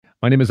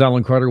My name is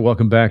Alan Carter.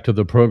 Welcome back to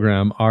the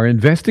program. Our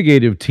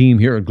investigative team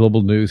here at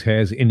Global News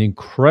has an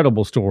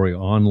incredible story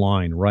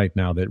online right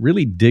now that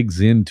really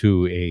digs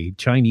into a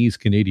Chinese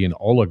Canadian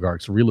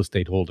oligarch's real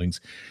estate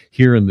holdings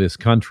here in this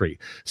country.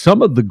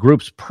 Some of the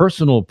group's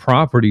personal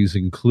properties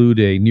include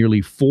a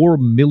nearly $4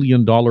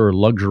 million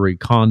luxury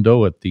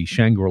condo at the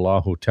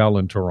Shangri-La Hotel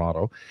in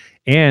Toronto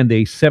and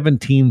a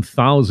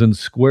 17,000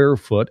 square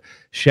foot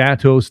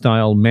chateau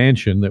style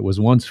mansion that was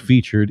once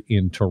featured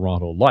in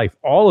Toronto Life.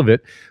 All of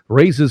it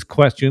raises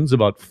questions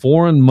about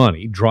foreign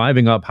money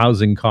driving up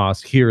housing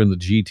costs here in the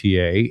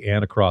GTA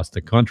and across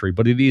the country.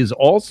 But it is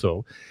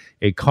also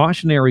a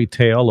cautionary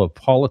tale of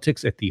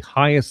politics at the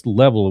highest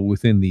level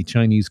within the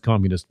Chinese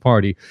Communist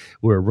Party,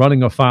 where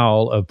running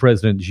afoul of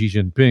President Xi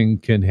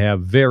Jinping can have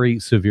very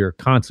severe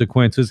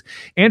consequences.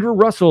 Andrew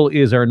Russell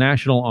is our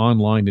national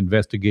online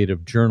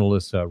investigative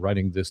journalist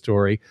writing this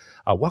story.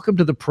 Welcome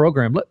to the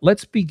program.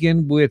 Let's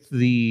begin with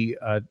the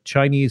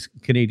Chinese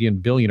Canadian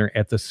billionaire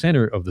at the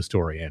center of the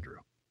story, Andrew.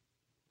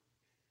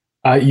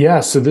 Yeah,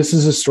 so this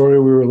is a story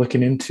we were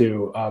looking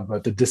into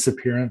about the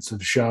disappearance of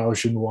Zhao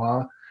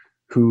Jinhua,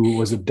 who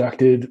was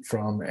abducted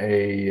from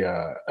a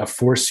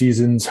Four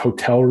Seasons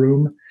hotel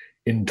room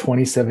in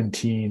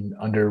 2017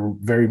 under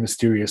very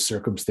mysterious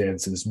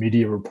circumstances.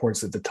 Media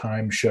reports at the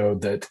time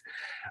showed that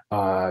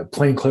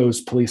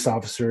plainclothes police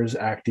officers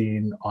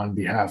acting on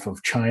behalf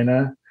of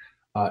China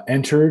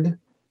entered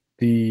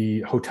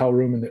the hotel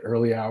room in the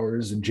early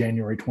hours in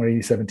January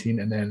 2017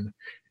 and then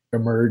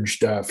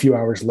emerged a few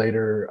hours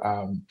later,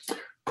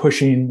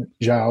 pushing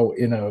Zhao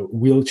in a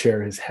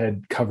wheelchair, his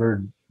head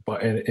covered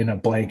in a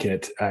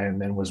blanket,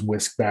 and then was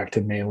whisked back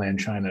to mainland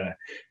China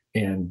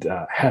and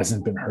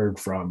hasn't been heard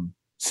from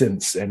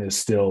since, and is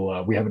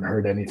still, we haven't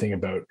heard anything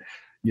about,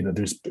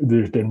 there's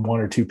been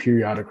one or two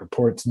periodic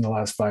reports in the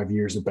last 5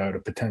 years about a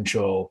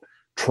potential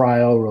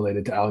trial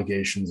related to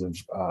allegations of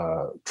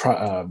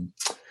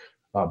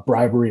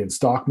bribery and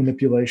stock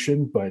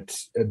manipulation, but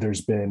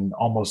there's been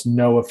almost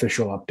no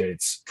official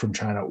updates from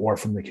China or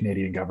from the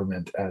Canadian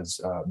government, as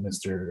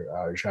Mr.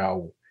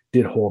 Zhao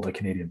did hold a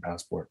Canadian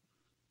passport.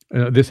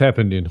 This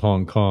happened in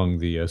Hong Kong,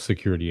 the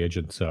security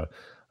agents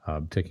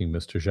taking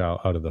Mr. Zhao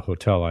out of the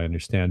hotel, I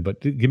understand. But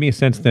give me a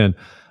sense then,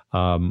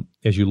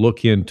 as you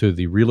look into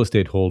the real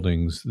estate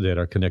holdings that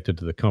are connected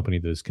to the company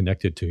that is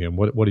connected to him,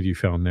 what have you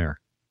found there?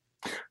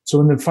 So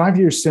in the 5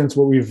 years since,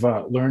 what we've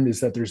learned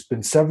is that there's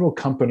been several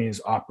companies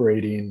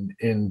operating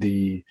in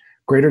the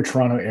Greater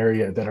Toronto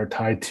area that are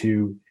tied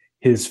to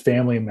his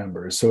family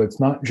members. So it's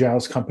not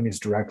Zhao's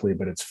companies directly,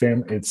 but it's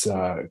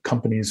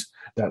companies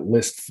that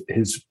list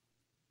his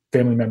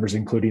family members,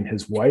 including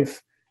his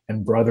wife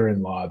and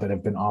brother-in-law, that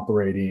have been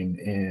operating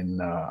in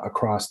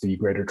across the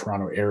Greater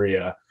Toronto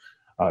area.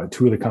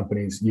 Two of the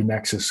companies,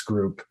 Unexus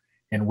Group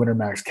and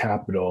Wintermax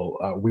Capital,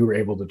 we were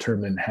able to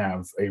determine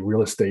have a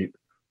real estate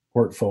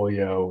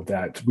portfolio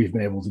that we've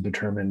been able to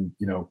determine,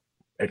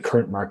 at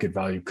current market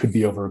value could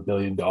be over $1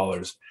 billion.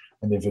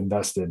 And they've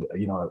invested,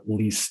 at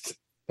least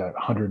that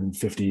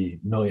 $150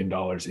 million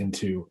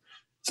into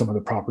some of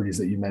the properties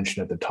that you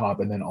mentioned at the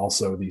top. And then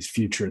also these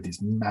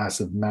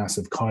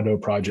massive condo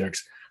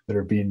projects that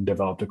are being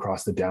developed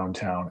across the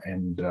downtown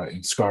and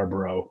in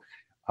Scarborough.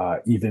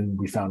 Even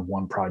we found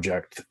one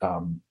project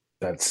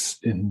that's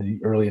in the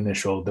early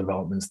initial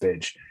development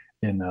stage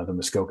in the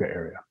Muskoka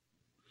area.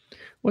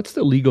 What's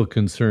the legal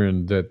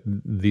concern that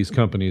these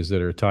companies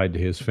that are tied to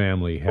his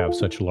family have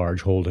such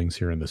large holdings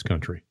here in this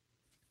country?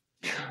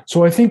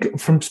 So I think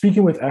from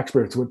speaking with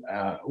experts,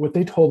 what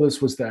they told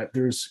us was that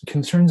there's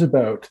concerns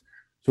about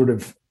sort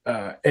of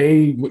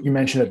what you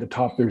mentioned at the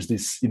top. There's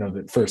these,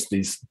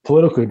 these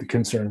political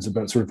concerns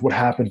about sort of what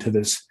happened to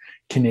this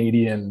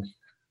Canadian,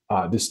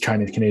 this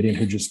Chinese Canadian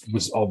who just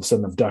was all of a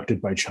sudden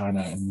abducted by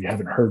China, and we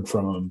haven't heard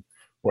from him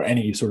or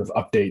any sort of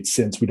updates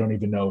since. We don't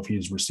even know if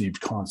he's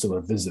received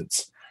consular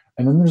visits.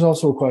 And then there's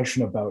also a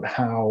question about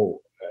how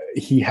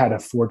he had a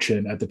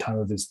fortune at the time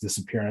of his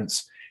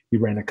disappearance. He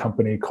ran a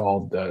company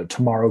called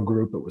Tomorrow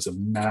Group. It was a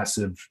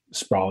massive,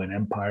 sprawling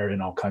empire in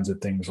all kinds of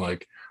things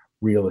like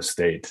real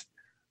estate,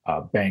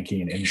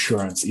 banking,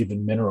 insurance,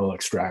 even mineral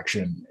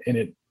extraction.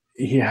 And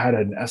he had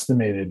an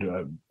estimated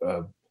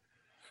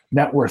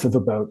net worth of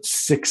about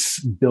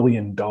 $6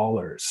 billion.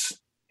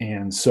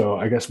 And so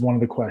I guess one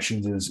of the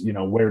questions is,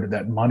 where did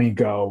that money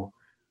go?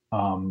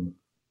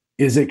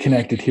 Is it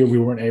connected here? We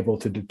weren't able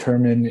to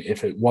determine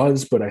if it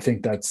was, but I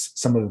think that's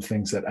some of the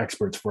things that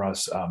experts for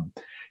us,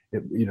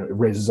 it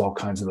raises all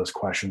kinds of those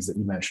questions that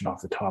you mentioned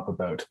off the top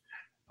about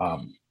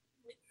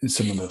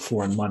some of the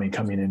foreign money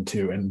coming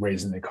into and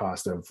raising the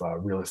cost of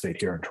real estate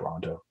here in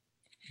Toronto.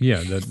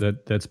 Yeah,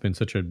 that's been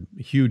such a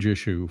huge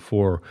issue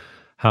for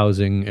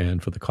housing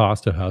and for the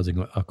cost of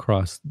housing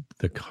across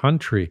the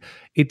country.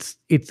 It's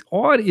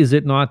odd, is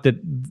it not,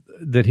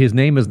 that his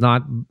name is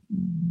not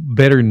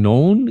better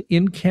known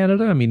in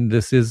Canada? I mean,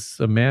 this is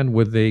a man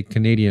with a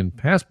Canadian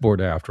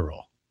passport, after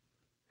all.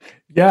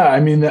 Yeah, I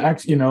mean,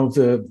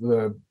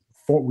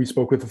 we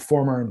spoke with the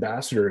former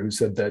ambassador who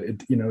said that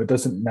it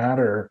doesn't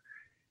matter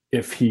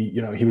if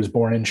he was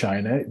born in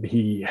China,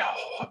 he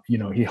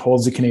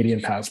holds a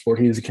Canadian passport.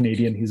 He is a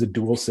Canadian. He's a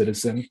dual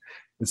citizen.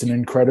 It's an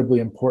incredibly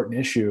important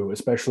issue,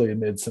 especially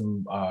amid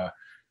some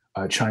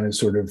China's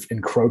sort of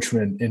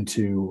encroachment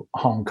into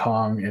Hong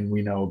Kong. And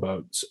we know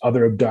about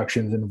other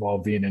abductions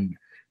involving and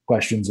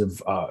questions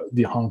of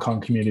the Hong Kong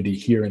community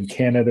here in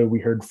Canada. We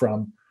heard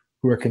from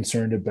who are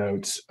concerned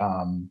about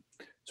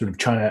sort of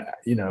China,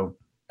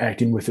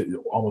 acting with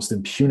almost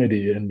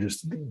impunity and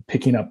just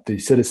picking up the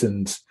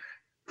citizens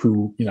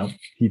who,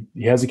 he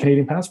has a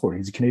Canadian passport.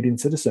 He's a Canadian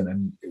citizen.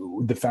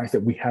 And the fact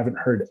that we haven't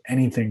heard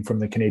anything from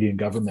the Canadian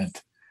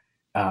government,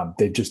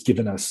 they've just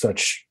given us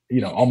such,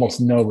 almost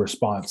no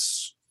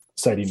response,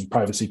 citing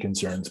privacy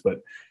concerns.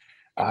 But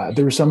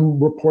there were some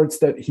reports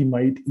that he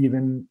might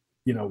even,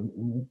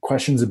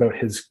 questions about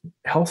his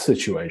health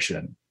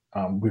situation.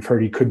 We've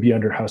heard he could be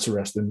under house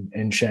arrest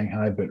in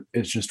Shanghai, but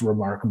it's just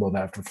remarkable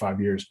that after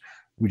 5 years,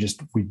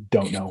 we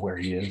don't know where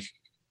he is.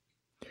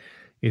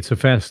 It's a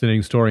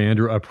fascinating story,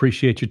 Andrew. I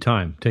appreciate your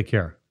time. Take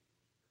care.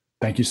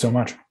 Thank you so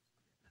much.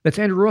 That's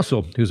Andrew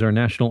Russell, who's our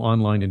national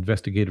online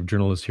investigative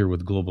journalist here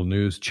with Global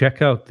News.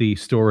 Check out the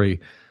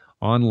story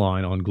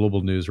online on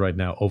Global News right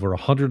now. Over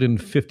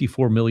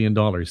 $154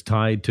 million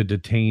tied to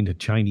detained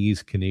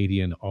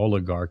Chinese-Canadian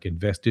oligarch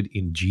invested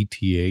in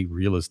GTA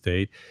real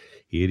estate.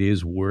 It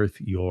is worth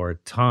your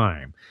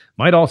time.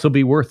 Might also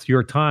be worth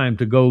your time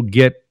to go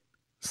get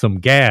some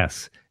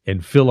gas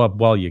and fill up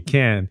while you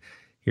can.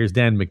 Here's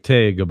Dan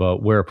McTeague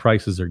about where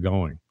prices are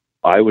going.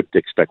 I would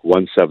expect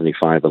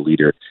 $1.75 a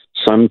liter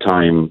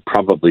sometime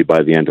probably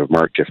by the end of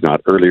March, if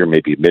not earlier,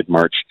 maybe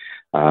mid-March.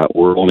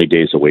 We're only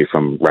days away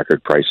from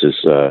record prices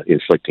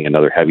inflicting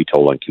another heavy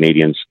toll on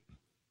Canadians.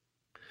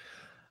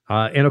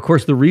 And of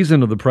course, the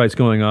reason of the price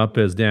going up,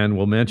 as Dan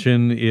will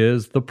mention,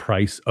 is the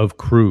price of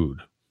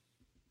crude.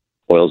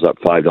 Oil's up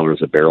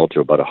 $5 a barrel to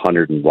about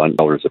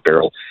 $101 a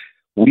barrel.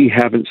 We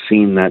haven't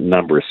seen that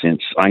number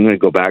since, I'm going to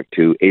go back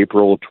to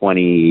April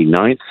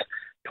 29th,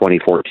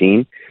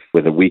 2014,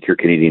 with a weaker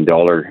Canadian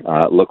dollar.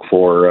 Look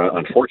for,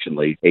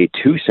 unfortunately, a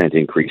 2-cent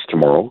increase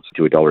tomorrow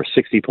to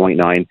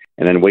 $1.60.9,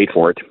 and then wait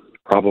for it,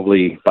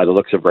 probably by the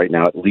looks of right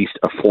now, at least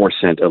a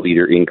 4-cent a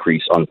liter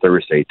increase on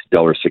Thursday to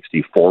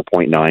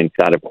 $1.64.9.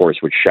 That, of course,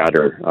 would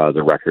shatter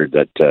the record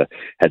that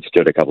had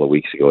stood a couple of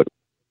weeks ago.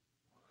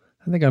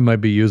 I think I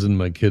might be using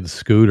my kid's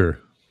scooter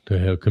to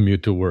have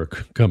commute to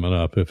work coming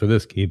up if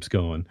this keeps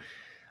going.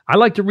 I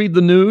like to read the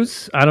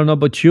news. I don't know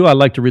about you. I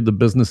like to read the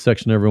business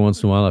section every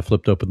once in a while. I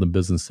flipped open the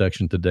business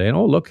section today, and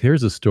look,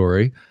 here's a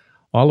story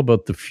all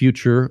about the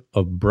future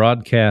of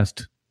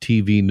broadcast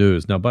TV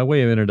news. Now, by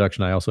way of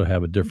introduction, I also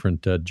have a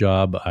different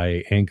job.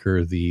 I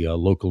anchor the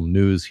local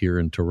news here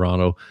in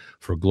Toronto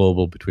for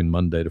Global between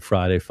Monday to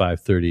Friday,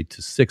 5:30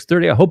 to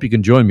 6:30. I hope you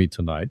can join me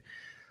tonight.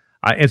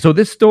 And so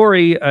this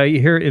story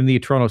here in the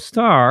Toronto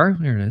Star,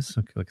 there it is.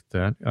 Okay, look at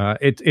that.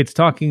 It's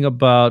talking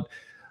about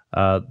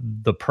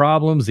the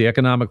problems, the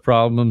economic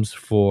problems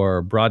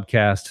for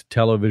broadcast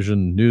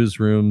television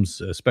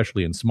newsrooms,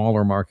 especially in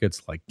smaller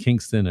markets like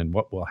Kingston, and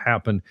what will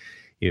happen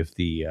if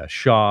the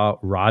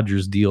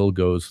Shaw-Rogers deal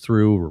goes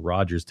through, or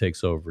Rogers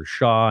takes over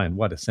Shaw. And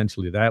what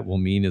essentially that will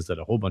mean is that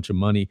a whole bunch of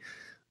money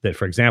that,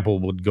 for example,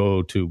 would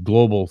go to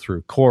Global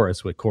through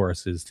Chorus. What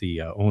Chorus is the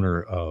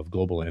owner of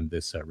Global and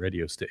this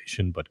radio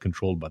station, but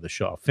controlled by the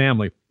Shaw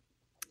family.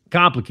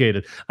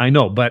 Complicated, I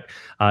know, but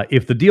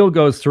if the deal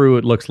goes through,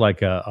 it looks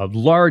like a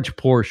large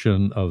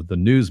portion of the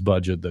news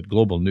budget that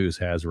Global News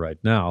has right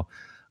now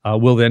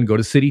will then go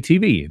to City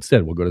TV.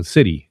 Instead, we'll go to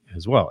City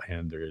as well.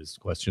 And there's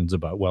questions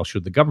about, well,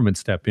 should the government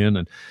step in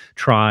and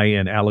try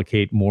and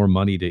allocate more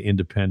money to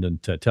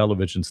independent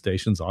television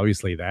stations?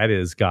 Obviously, that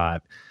has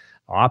got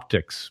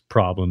optics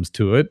problems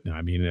to it.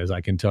 I mean, as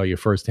I can tell you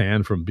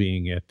firsthand from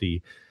being at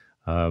the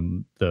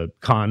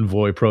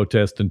convoy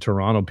protest in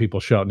Toronto,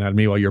 people shouting at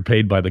me, well, you're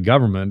paid by the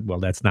government. Well,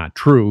 that's not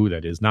true.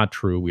 That is not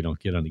true. We don't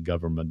get any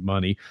government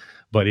money.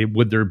 But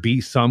would there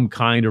be some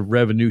kind of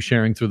revenue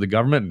sharing through the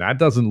government? And that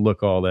doesn't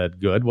look all that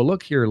good. Well,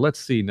 look here. Let's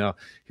see. Now,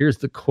 here's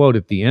the quote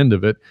at the end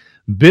of it.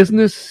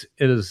 Business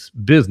is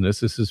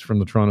business. This is from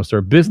the Toronto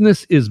Star.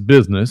 Business is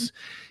business.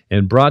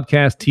 And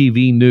broadcast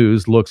TV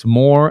news looks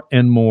more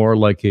and more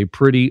like a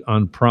pretty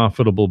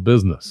unprofitable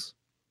business.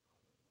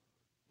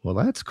 Well,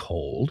 that's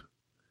cold.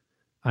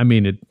 I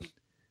mean,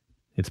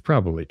 it's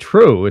probably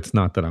true. It's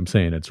not that I'm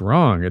saying it's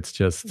wrong. It's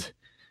just,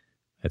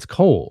 it's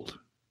cold.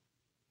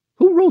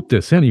 Who wrote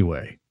this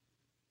anyway?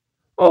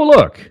 Oh,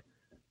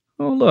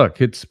 look.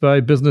 It's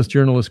by business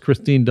journalist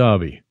Christine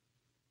Dobby,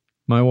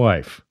 my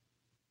wife.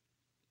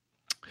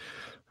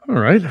 All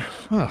right.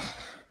 Well,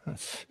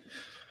 that's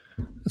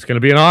going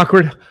to be an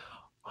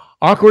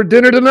awkward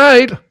dinner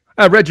tonight.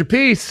 I read your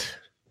piece.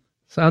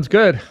 Sounds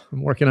good.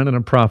 I'm working on an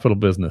unprofitable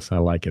business. I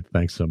like it.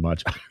 Thanks so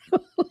much.